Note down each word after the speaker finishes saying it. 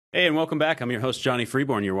Hey, and welcome back. I'm your host, Johnny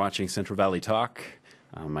Freeborn. You're watching Central Valley Talk.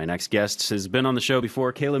 My next guest has been on the show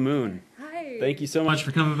before, Kayla Moon. Hi. Thank you so much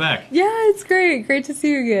for coming back. Yeah, it's great. Great to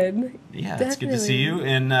see you again. Yeah, Definitely. It's good to see you.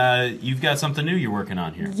 And you've got something new you're working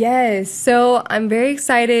on here. Yes. So I'm very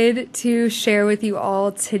excited to share with you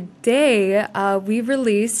all today. We've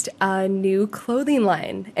released a new clothing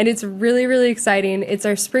line, and it's really, really exciting. It's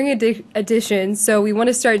our spring edition. So we want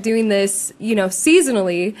to start doing this,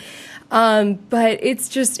 seasonally. But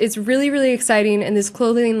it's really, really exciting. And this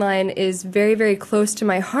clothing line is very, very close to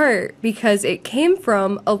my heart because it came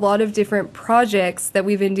from a lot of different projects that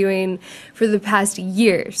we've been doing for the past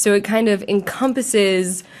year. So it kind of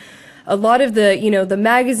encompasses a lot of the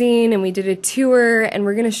magazine, and we did a tour, and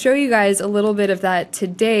we're going to show you guys a little bit of that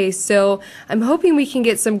today. So I'm hoping we can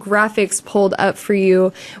get some graphics pulled up for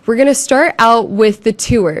you. We're going to start out with the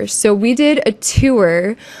tour. So we did a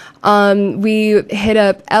tour. We hit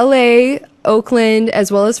up LA, Oakland,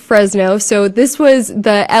 as well as Fresno. So this was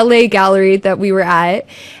the LA gallery that we were at,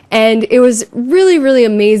 and it was really, really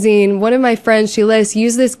amazing. One of my friends, she let us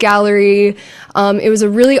use this gallery. It was a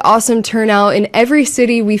really awesome turnout. In every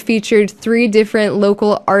city, we featured 3 different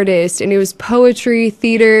local artists, and it was poetry,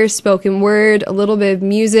 theater, spoken word, a little bit of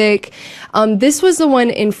music. This was the one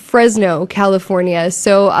in Fresno, California.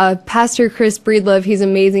 So Pastor Chris Breedlove, he's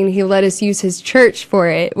amazing. He let us use his church for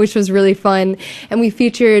it, which was really fun. And we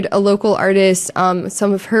featured a local artist,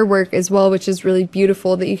 some of her work as well, which is really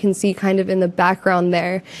beautiful that you can see kind of in the background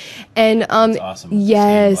there. And That's awesome.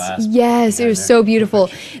 Yes, it was so beautiful.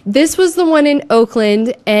 This was the one in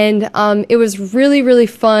Oakland, and it was really, really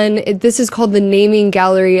fun. This is called the Naming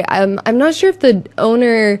Gallery. I'm not sure if the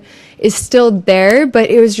owner is still there, but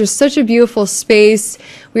it was just such a beautiful space.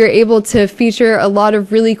 We were able to feature a lot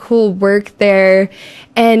of really cool work there,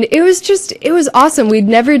 and it was awesome. We'd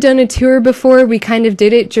never done a tour before. We kind of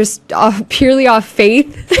did it just purely off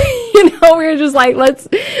faith. We were just like,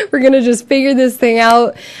 we're gonna just figure this thing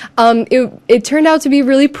out. It turned out to be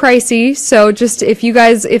really pricey. So just if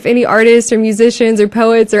any artists or musicians or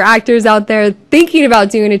poets or actors out there thinking about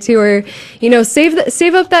doing a tour,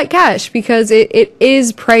 save up that cash because it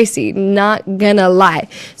is pricey, not gonna lie.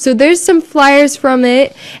 So there's some flyers from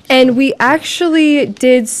it, and we actually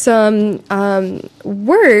did some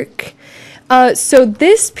work. So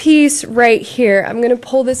this piece right here, I'm gonna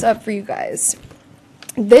pull this up for you guys.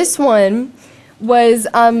 This one was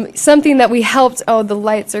something that we helped. Oh, the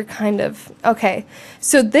lights are kind of okay.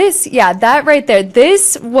 So that right there,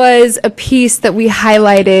 this was a piece that we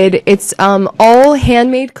highlighted. It's all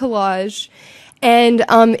handmade collage, and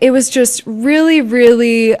it was just really,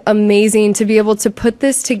 really amazing to be able to put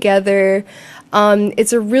this together.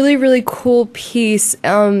 It's a really, really cool piece.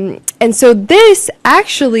 And so this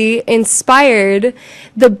actually inspired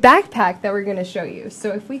the backpack that we're going to show you. So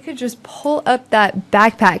if we could just pull up that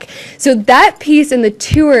backpack. So that piece in the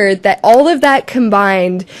tour, that all of that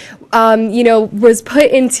combined, was put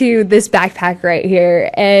into this backpack right here.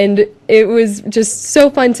 And it was just so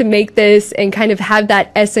fun to make this and kind of have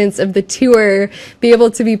that essence of the tour be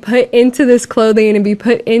able to be put into this clothing and be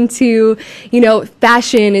put into,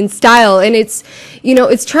 fashion and style. And it's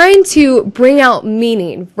trying to bring out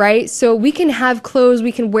meaning, right? So we can have clothes,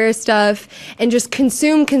 we can wear stuff and just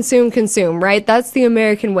consume, right? That's the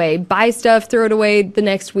American way. Buy stuff, throw it away the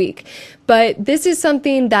next week. But this is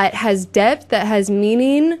something that has depth, that has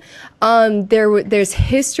meaning. There's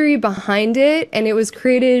history behind it, and it was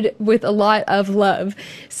created with a lot of love.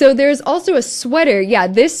 So there's also a sweater. Yeah,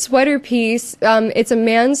 this sweater piece, it's a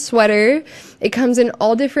man's sweater. It comes in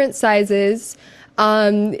all different sizes.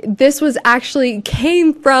 This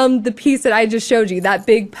came from the piece that I just showed you, that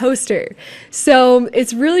big poster. So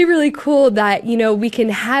it's really, really cool that, we can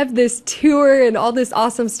have this tour and all this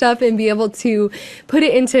awesome stuff and be able to put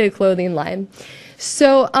it into a clothing line.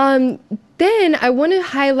 So, then I want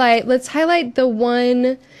to let's highlight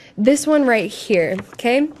this one right here.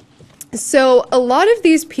 Okay. So a lot of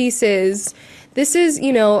these pieces, this is,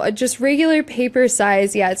 just regular paper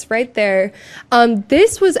size. Yeah, it's right there.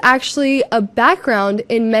 This was actually a background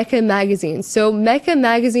in MMECCA magazine. So MMECCA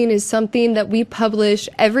magazine is something that we publish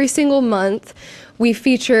every single month. We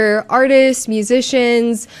feature artists,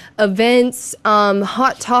 musicians, events,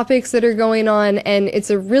 hot topics that are going on, and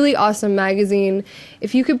it's a really awesome magazine.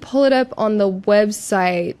 If you could pull it up on the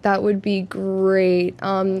website, that would be great.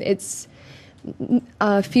 It's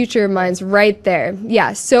Future of Mine's right there.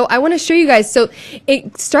 Yeah, so I want to show you guys. So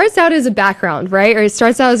it starts out as a background, right? Or it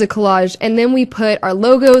starts out as a collage, and then we put our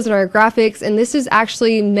logos and our graphics, and this is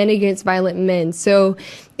actually Men Against Violent Men. So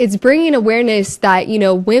it's bringing awareness that,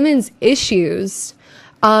 women's issues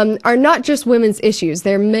are not just women's issues,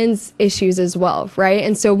 they're men's issues as well, right?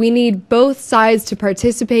 And so we need both sides to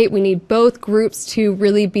participate. We need both groups to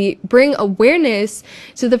really bring awareness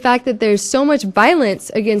to the fact that there's so much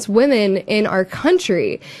violence against women in our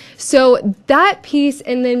country. So that piece,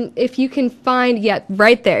 and then if you can find,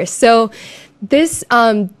 right there. So this,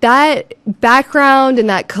 that background and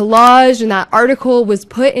that collage and that article was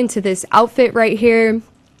put into this outfit right here.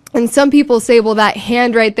 And some people say, well, that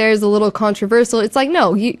hand right there is a little controversial. It's like,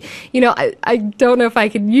 no, you know, I don't know if I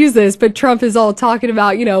can use this, but Trump is all talking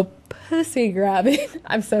about, you know, pussy grabbing.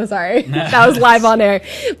 I'm so sorry. That was live on air.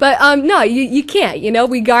 But no, you can't, you know,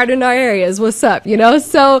 we garden our areas. What's up, you know?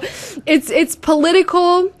 So it's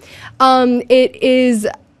political. It is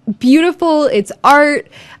beautiful. It's art.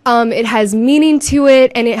 It has meaning to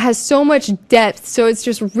it, and it has so much depth. So it's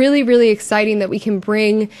just really, really exciting that we can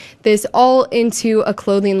bring this all into a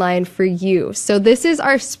clothing line for you. So this is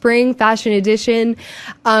our spring fashion edition.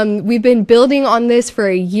 We've been building on this for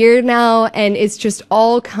a year now, and it's just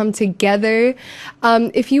all come together.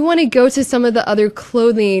 If you want to go to some of the other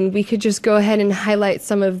clothing, we could just go ahead and highlight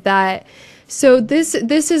some of that. So this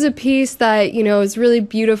is a piece that, you know, is really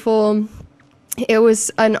beautiful. It was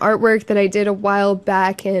an artwork that I did a while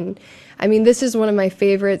back, and I mean, this is one of my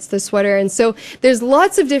favorites, the sweater. And so there's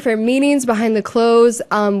lots of different meanings behind the clothes.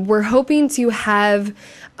 We're hoping to have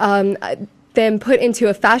them put into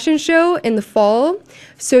a fashion show in the fall,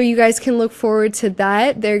 so you guys can look forward to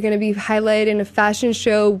that. They're going to be highlighted in a fashion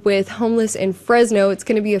show with Homeless in Fresno. It's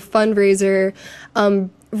going to be a fundraiser,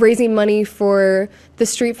 raising money for the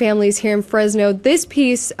street families here in Fresno. This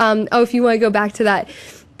piece, if you want to go back to that,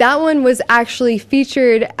 that one was actually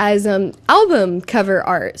featured as album cover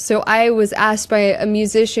art. So I was asked by a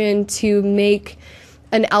musician to make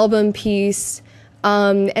an album piece,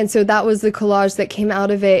 and so that was the collage that came out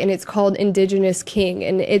of it, and it's called Indigenous King.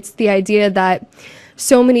 And it's the idea that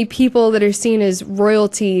so many people that are seen as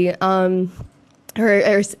royalty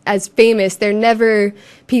or as famous, they're never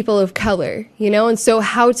people of color, you know? And so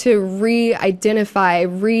how to re-identify,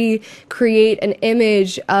 recreate an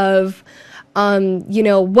image of you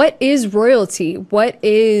know, what is royalty? What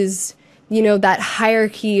is, you know, that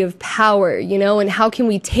hierarchy of power, you know, and how can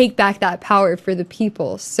we take back that power for the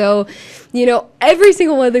people? So, you know, every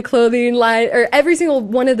single one of the clothing line, or every single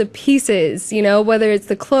one of the pieces, you know, whether it's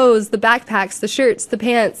the clothes, the backpacks, the shirts, the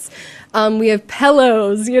pants, we have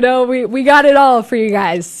pillows, you know, we got it all for you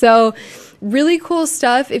guys. So really cool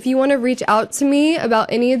stuff. If you want to reach out to me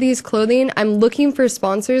about any of these clothing, I'm looking for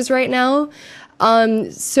sponsors right now.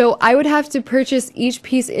 So I would have to purchase each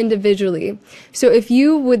piece individually. So if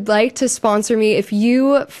you would like to sponsor me, if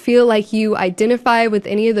you feel like you identify with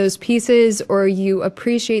any of those pieces or you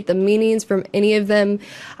appreciate the meanings from any of them,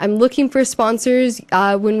 I'm looking for sponsors.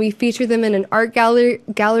 When we feature them in an art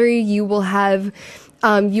gallery, you will have,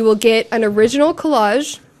 you will get an original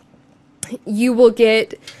collage. You will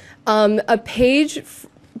get, a page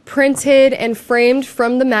printed and framed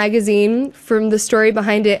from the magazine, from the story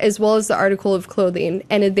behind it, as well as the article of clothing,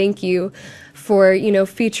 and a thank you for, you know,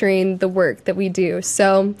 featuring the work that we do.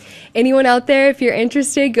 So anyone out there, if you're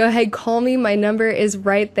interested, go ahead, call me. My number is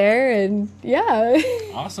right there, and yeah.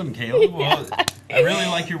 Awesome, Kayla. Well, I really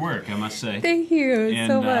like your work, I must say. Thank you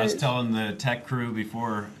so much. I was telling the tech crew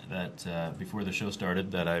before that before the show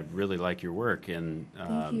started that I really like your work. And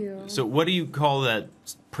thank you. So what do you call that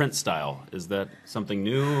print style? Is that something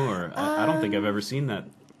new, or I don't think I've ever seen that?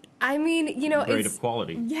 I mean, you know, grade of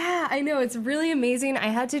quality. Yeah, I know. It's really amazing. I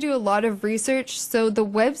had to do a lot of research. So the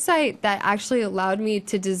website that actually allowed me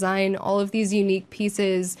to design all of these unique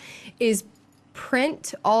pieces is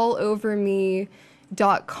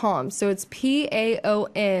printalloverme.com. So it's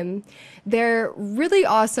PAOM. They're really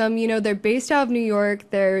awesome. You know, they're based out of New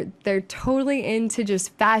York. They're totally into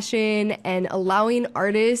just fashion and allowing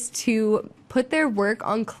artists to put their work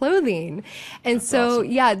on clothing. And That's so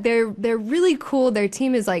awesome. yeah, they're really cool. Their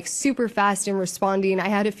team is like super fast in responding. I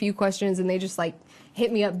had a few questions and they just like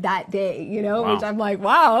hit me up that day, you know, Wow. which I'm like,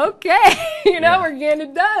 wow, okay, you know, Yeah. we're getting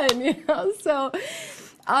it done, you know. So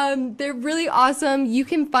they're really awesome. You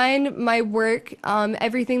can find my work,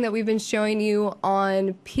 everything that we've been showing you,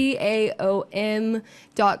 on PAOM.com.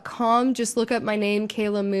 Just look up my name,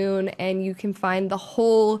 Kayla Moon, and you can find the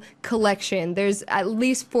whole collection. There's at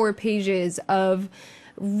least 4 pages of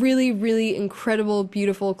really, really incredible,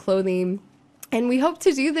 beautiful clothing. And we hope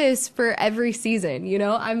to do this for every season. You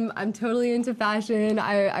know, I'm totally into fashion.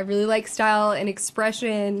 I really like style and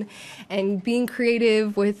expression and being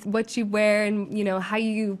creative with what you wear and, you know, how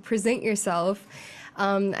you present yourself.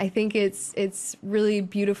 I think it's really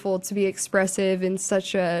beautiful to be expressive in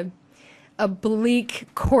such a bleak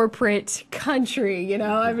corporate country, you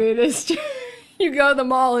know? I mean, it's just, you go to the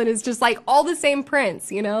mall and it's just like all the same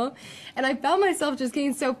prints, you know? And I found myself just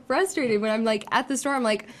getting so frustrated when I'm like at the store. I'm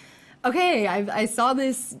like, okay, I saw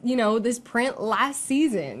this, you know, this print last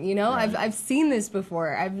season, you know, Right. I've seen this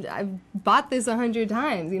before. I've bought this 100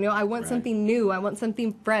 times, you know, I want something new. I want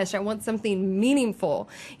something fresh. I want something meaningful,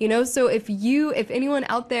 you know? So if anyone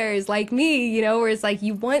out there is like me, you know, where it's like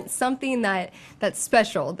you want something that's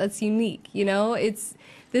special, that's unique, you know,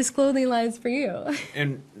 this clothing line's for you.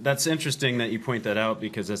 And that's interesting that you point that out,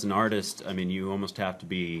 because as an artist, I mean, you almost have to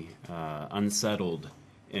be unsettled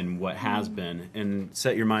in what has been and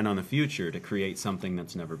set your mind on the future to create something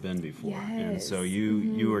that's never been before. And Yes. so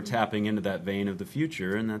you are tapping into that vein of the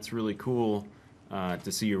future, and that's really cool to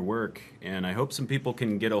see your work. And I hope some people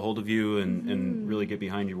can get a hold of you and really get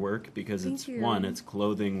behind your work, because Thank it's you. one, it's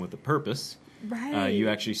clothing with a purpose. Right. You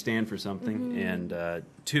actually stand for something, and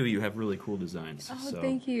two, you have really cool designs. Oh, so.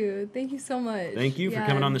 thank you. Thank you so much. Thank you for Yeah.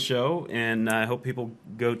 coming on the show, and I hope people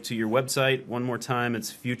go to your website one more time.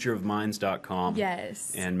 It's futureofminds.com.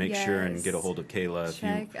 Yes. And make sure and Yes. get a hold of Kayla if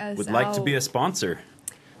Check you us would like to out. be a sponsor.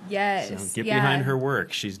 Yes. So get yeah. behind her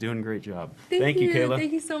work. She's doing a great job. Thank you, Kayla.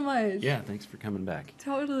 Thank you so much. Yeah, thanks for coming back.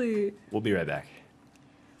 Totally. We'll be right back.